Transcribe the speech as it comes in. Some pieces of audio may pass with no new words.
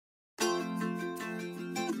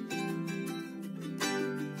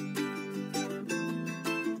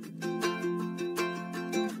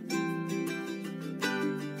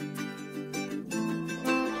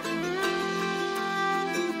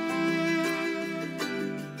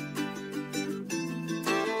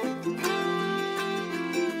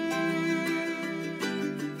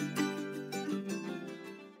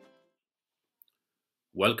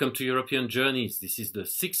Welcome to European Journeys. This is the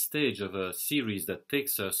sixth stage of a series that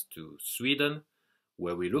takes us to Sweden,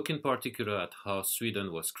 where we look in particular at how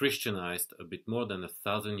Sweden was Christianized a bit more than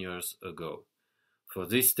 1,000 years ago. For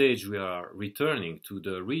this stage, we are returning to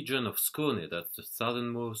the region of Skåne, that's the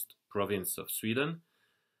southernmost province of Sweden.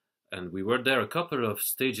 And we were there a couple of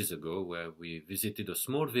stages ago, where we visited a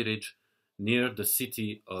small village near the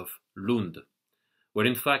city of Lund, where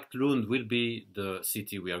in fact Lund will be the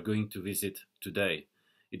city we are going to visit today.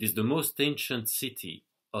 It is the most ancient city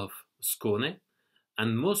of Skåne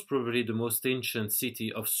and most probably the most ancient city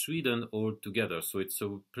of Sweden altogether. So it's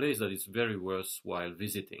a place that is very worthwhile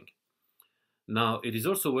visiting. Now, it is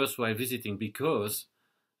also worthwhile visiting because,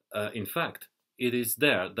 in fact, it is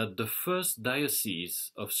there that the first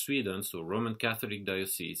diocese of Sweden, so Roman Catholic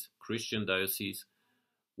diocese, Christian diocese,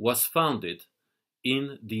 was founded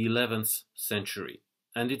in the 11th century.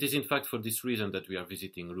 And it is in fact for this reason that we are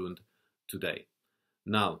visiting Lund today.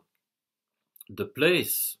 Now, the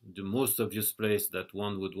place, the most obvious place that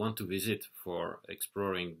one would want to visit for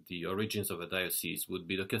exploring the origins of a diocese would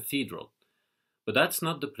be the cathedral. But that's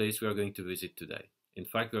not the place we are going to visit today. In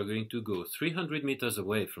fact, we are going to go 300 meters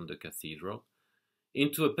away from the cathedral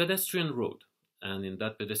into a pedestrian road. And in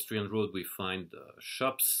that pedestrian road we find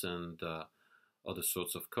shops and other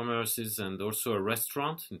sorts of commerces, and also a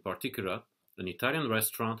restaurant, in particular an Italian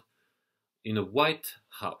restaurant in a white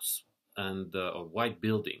house and a white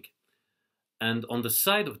building. And on the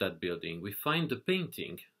side of that building we find a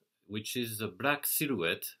painting which is a black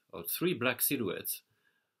silhouette, or three black silhouettes.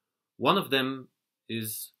 One of them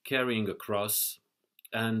is carrying a cross,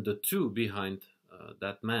 and the two behind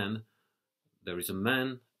that man, there is a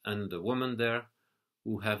man and a woman there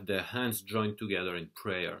who have their hands joined together in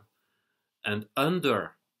prayer. And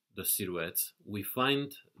under the silhouettes we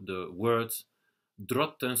find the words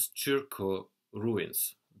Drottens kyrko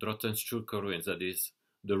ruins. Drottens kyrko ruins, that is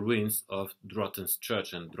the ruins of Drotten's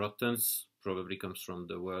church. And Drottens probably comes from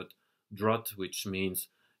the word drott, which means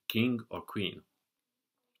king or queen.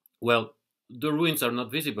 Well, the ruins are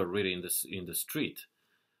not visible really in the street.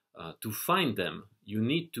 To find them, you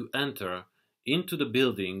need to enter into the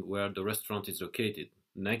building where the restaurant is located.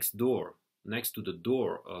 Next to the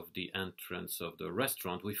door of the entrance of the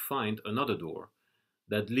restaurant, we find another door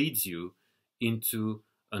that leads you into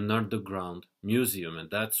an underground museum, and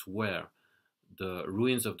that's where the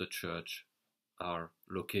ruins of the church are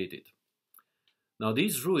located. Now,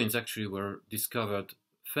 these ruins actually were discovered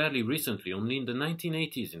fairly recently, only in the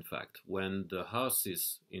 1980s, in fact, when the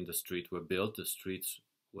houses in the street were built, the streets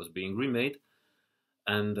was being remade,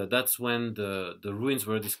 and that's when the ruins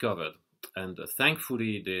were discovered. And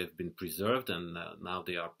thankfully they have been preserved, and now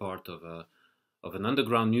they are part of an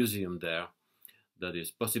underground museum there that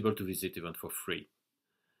is possible to visit even for free.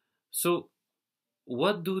 So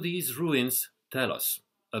what do these ruins tell us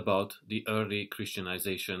about the early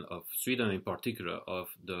Christianization of Sweden, in particular of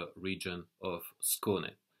the region of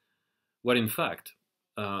Skåne? Well, in fact,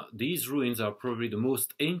 these ruins are probably the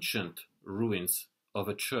most ancient ruins of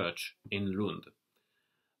a church in Lund.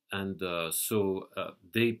 And so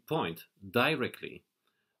they point directly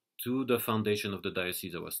to the foundation of the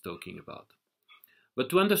diocese I was talking about. But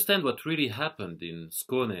to understand what really happened in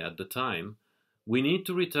Skåne at the time, we need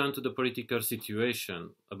to return to the political situation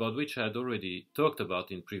about which I had already talked about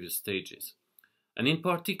in previous stages. And in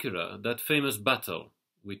particular, that famous battle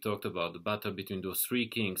we talked about, the battle between those three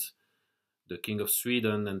kings, the king of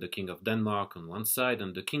Sweden and the king of Denmark on one side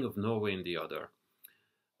and the king of Norway on the other.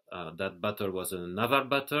 That battle was a naval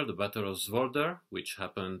battle, the Battle of Svolder, which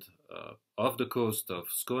happened off the coast of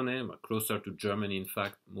Skåne, closer to Germany, in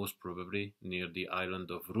fact, most probably near the island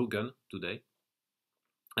of Rügen today.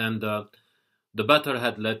 And the battle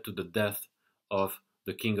had led to the death of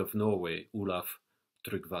the king of Norway, Olaf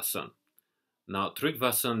Tryggvason. Now,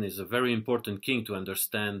 Tryggvason is a very important king to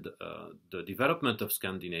understand the development of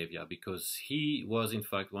Scandinavia, because he was, in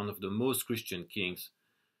fact, one of the most Christian kings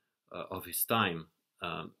of his time.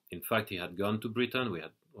 In fact, he had gone to Britain. We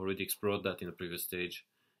had already explored that in a previous stage.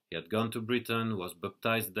 He had gone to Britain, was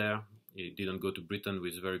baptized there. He didn't go to Britain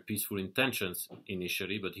with very peaceful intentions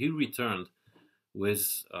initially, but he returned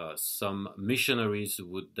with some missionaries who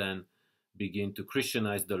would then begin to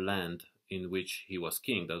Christianize the land in which he was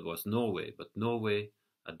king. That was Norway. But Norway,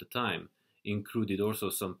 at the time, included also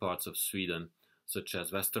some parts of Sweden, such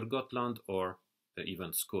as Västergötland or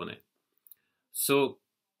even Skåne. So,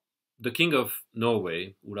 the king of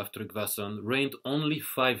Norway, Olaf Tryggvason, reigned only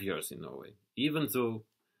 5 years in Norway. Even though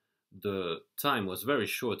the time was very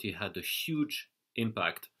short, he had a huge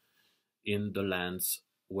impact in the lands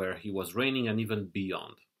where he was reigning and even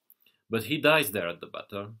beyond. But he dies there at the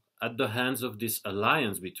battle, at the hands of this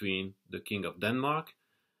alliance between the king of Denmark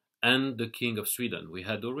and the King of Sweden. We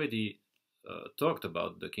had already talked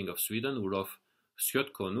about the King of Sweden, Olof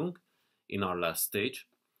Skjøtkonung, in our last stage.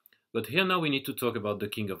 But here now we need to talk about the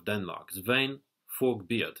King of Denmark, Svein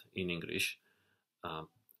Fogbeard in English.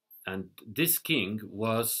 And this king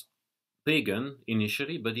was pagan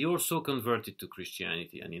initially, but he also converted to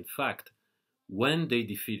Christianity. And in fact, when they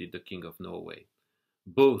defeated the King of Norway,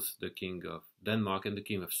 both the King of Denmark and the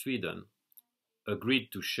King of Sweden agreed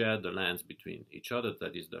to share the lands between each other.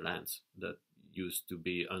 That is, the lands that used to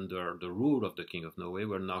be under the rule of the King of Norway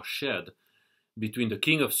were now shared between the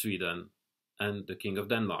King of Sweden and the King of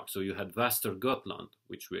Denmark. So you had Västergötland,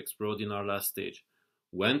 which we explored in our last stage,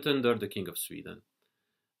 went under the King of Sweden,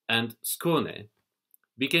 and Skåne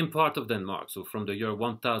became part of Denmark. So from the year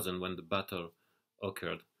 1000, when the battle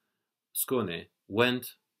occurred, Skåne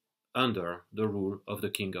went under the rule of the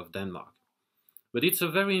King of Denmark. But it's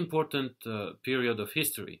a very important period of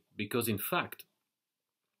history, because in fact,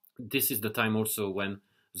 this is the time also when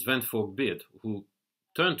Svein Fogbeard, who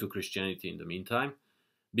turned to Christianity in the meantime,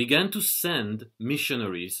 began to send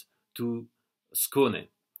missionaries to Skåne.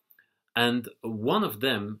 And one of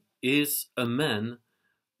them is a man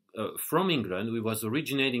from England, who was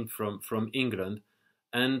originating from England,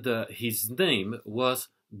 and his name was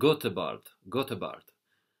Gotebard.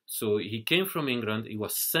 So he came from England. He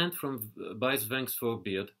was sent by Svein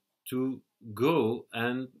Fogbeard to go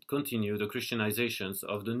and continue the Christianizations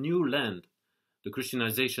of the new land, the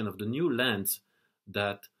Christianization of the new lands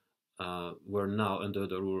that were now under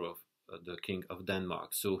the rule of the King of Denmark.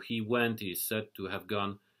 So he is said to have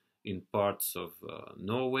gone in parts of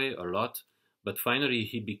Norway a lot, but finally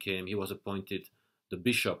he was appointed the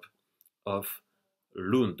bishop of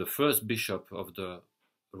Lund, the first bishop of the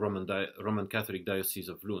Roman Catholic Diocese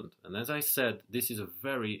of Lund. And as I said, this is a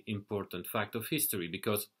very important fact of history,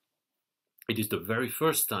 because it is the very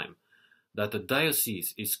first time that a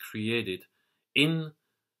diocese is created in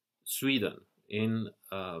Sweden, in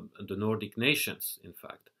the Nordic nations, in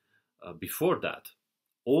fact. Before that,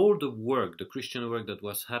 all the Christian work that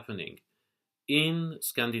was happening in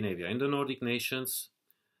Scandinavia, in the Nordic nations,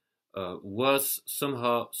 was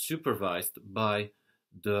somehow supervised by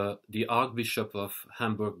the Archbishop of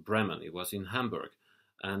Hamburg-Bremen. It was in Hamburg.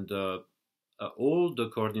 And all the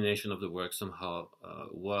coordination of the work somehow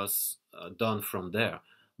was done from there.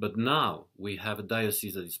 But now we have a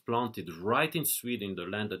diocese that is planted right in Sweden, the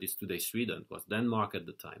land that is today Sweden, was Denmark at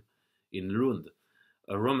the time, in Lund.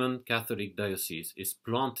 A Roman Catholic diocese is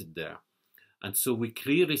planted there. And so we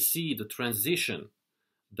clearly see the transition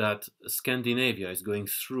that Scandinavia is going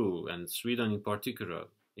through, and Sweden in particular,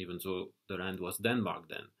 even though the land was Denmark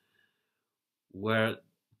then, where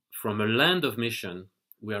from a land of mission,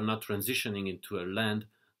 we are now transitioning into a land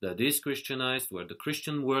that is Christianized, where the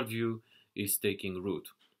Christian worldview is taking root.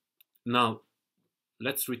 Now,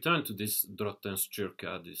 let's return to this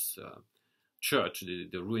Drottenskyrka, this church,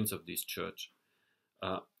 the ruins of this church.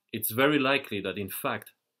 It's very likely that, in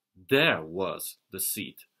fact, there was the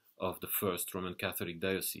seat of the first Roman Catholic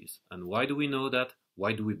diocese. And why do we know that?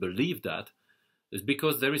 Why do we believe that? It's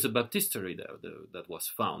because there is a baptistery there that was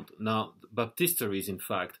found. Now, baptisteries, in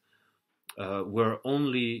fact, were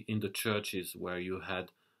only in the churches where you had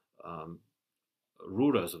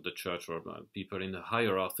rulers of the church, or people in the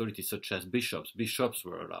higher authority, such as bishops. Bishops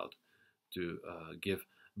were allowed to give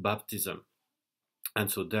baptism.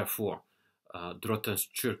 And so therefore,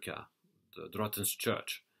 Drottenskyrka, the Drottens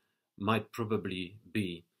Church, might probably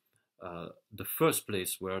be the first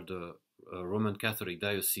place where the Roman Catholic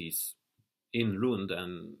diocese in Lund,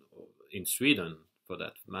 and in Sweden for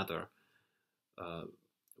that matter,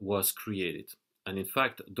 was created. And in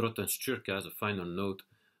fact, Drottenskyrka, as a final note,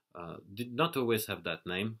 did not always have that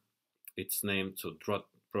name. Its name, so Drott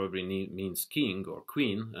probably means king or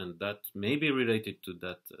queen, and that may be related to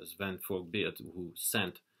that Svein Fogbeard who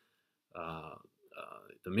sent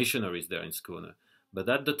the missionaries there in Skåne. But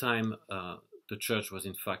at the time, the church was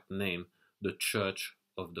in fact named the Church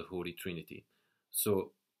of the Holy Trinity.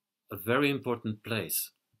 So a very important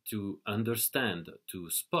place to understand, to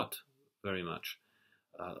spot very much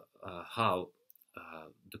how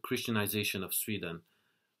the Christianization of Sweden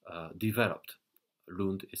developed.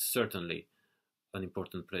 Lund is certainly an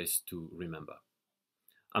important place to remember.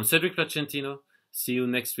 I'm Cedric Placentino. See you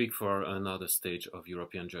next week for another stage of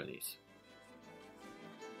European Journeys.